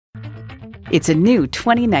It's a new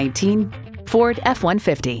 2019 Ford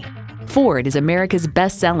F-150. Ford is America's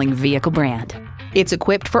best-selling vehicle brand. It's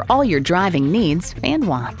equipped for all your driving needs and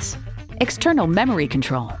wants. External memory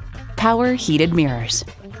control, power heated mirrors,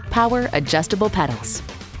 power adjustable pedals,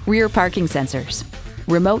 rear parking sensors,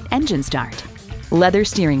 remote engine start, leather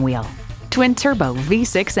steering wheel, twin turbo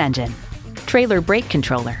V6 engine, trailer brake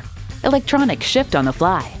controller, electronic shift on the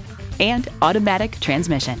fly, and automatic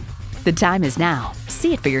transmission. The time is now.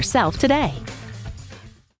 See it for yourself today.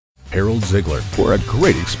 Harold Zeigler, for a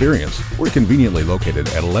great experience. We're conveniently located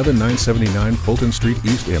at 11979 Fulton Street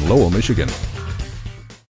East in Lowell, Michigan.